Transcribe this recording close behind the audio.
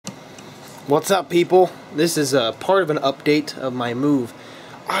What's up, people? This is part of an update of my move.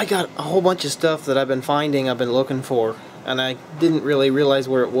 I got a whole bunch of stuff that I've been finding, I've been looking for, and I didn't really realize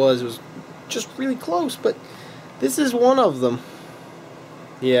where it was. It was just really close, but this is one of them.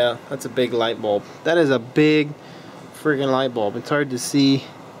 Yeah, that's a big light bulb. That is a big friggin' light bulb. It's hard to see.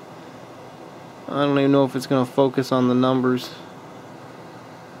 I don't even know if it's going to focus on the numbers.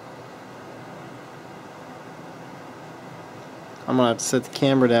 I'm going to have to set the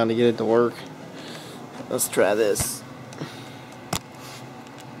camera down to get it to work. Let's try this.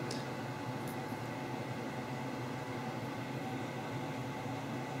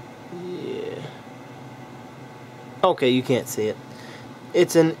 Yeah. Okay, you can't see it.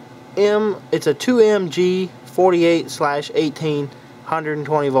 It's a 2MG 48/18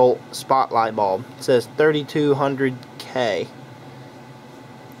 120 volt spotlight bulb. It says 3200K.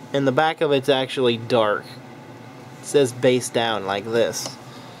 And the back of it's actually dark. It says base down like this.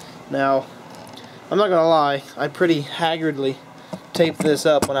 Now, I'm not gonna lie, I pretty haggardly taped this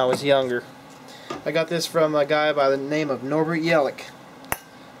up when I was younger. I got this from a guy by the name of Norbert Yellick.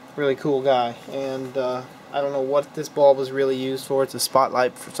 Really cool guy. And I don't know what this bulb is really used for. It's a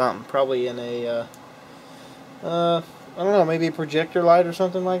spotlight for something. Probably in a, I don't know, maybe a projector light or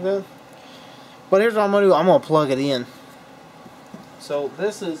something like that. But here's what I'm gonna do. I'm gonna plug it in. So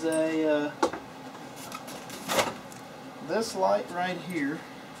this is a, this light right here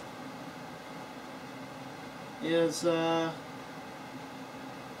is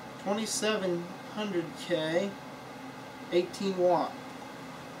 2700K, 18 watt.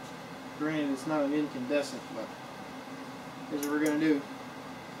 Granted, it's not an incandescent, but here's what we're gonna do.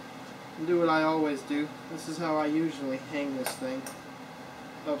 Do what I always do. This is how I usually hang this thing,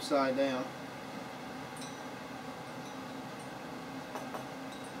 upside down.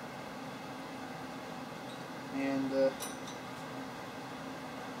 And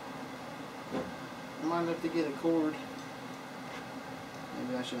I might have to get a cord.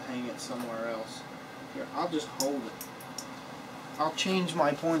 Maybe I should hang it somewhere else. Here, I'll just hold it. I'll change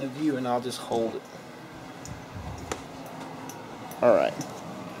my point of view and I'll just hold it. Alright.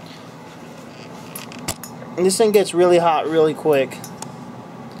 This thing gets really hot really quick.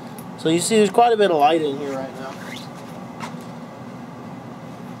 So you see there's quite a bit of light in here right now.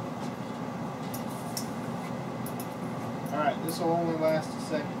 Alright, this will only last a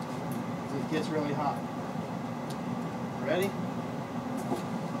second. It gets really hot. Ready?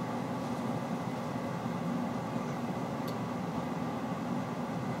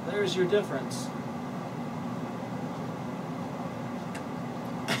 There's your difference.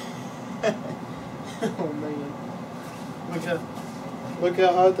 Oh man. Look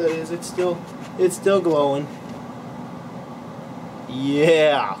how hot that is. It's still glowing.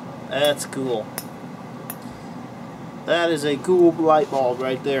 Yeah, that's cool. That is a cool light bulb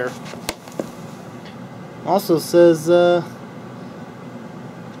right there. Also says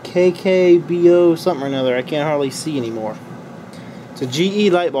KKBO something or another. I can't hardly see anymore. It's a GE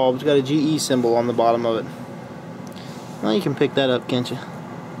light bulb. It's got a GE symbol on the bottom of it. Well, you can pick that up, can't you?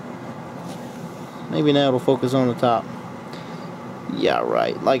 Maybe now it'll focus on the top. Yeah,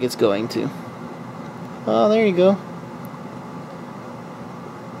 right. Like it's going to. Oh, there you go.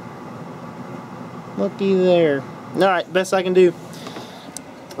 Looky there. Alright, best I can do.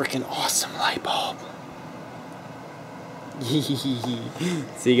 Freaking awesome light bulb.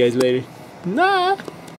 See you guys later. Nah.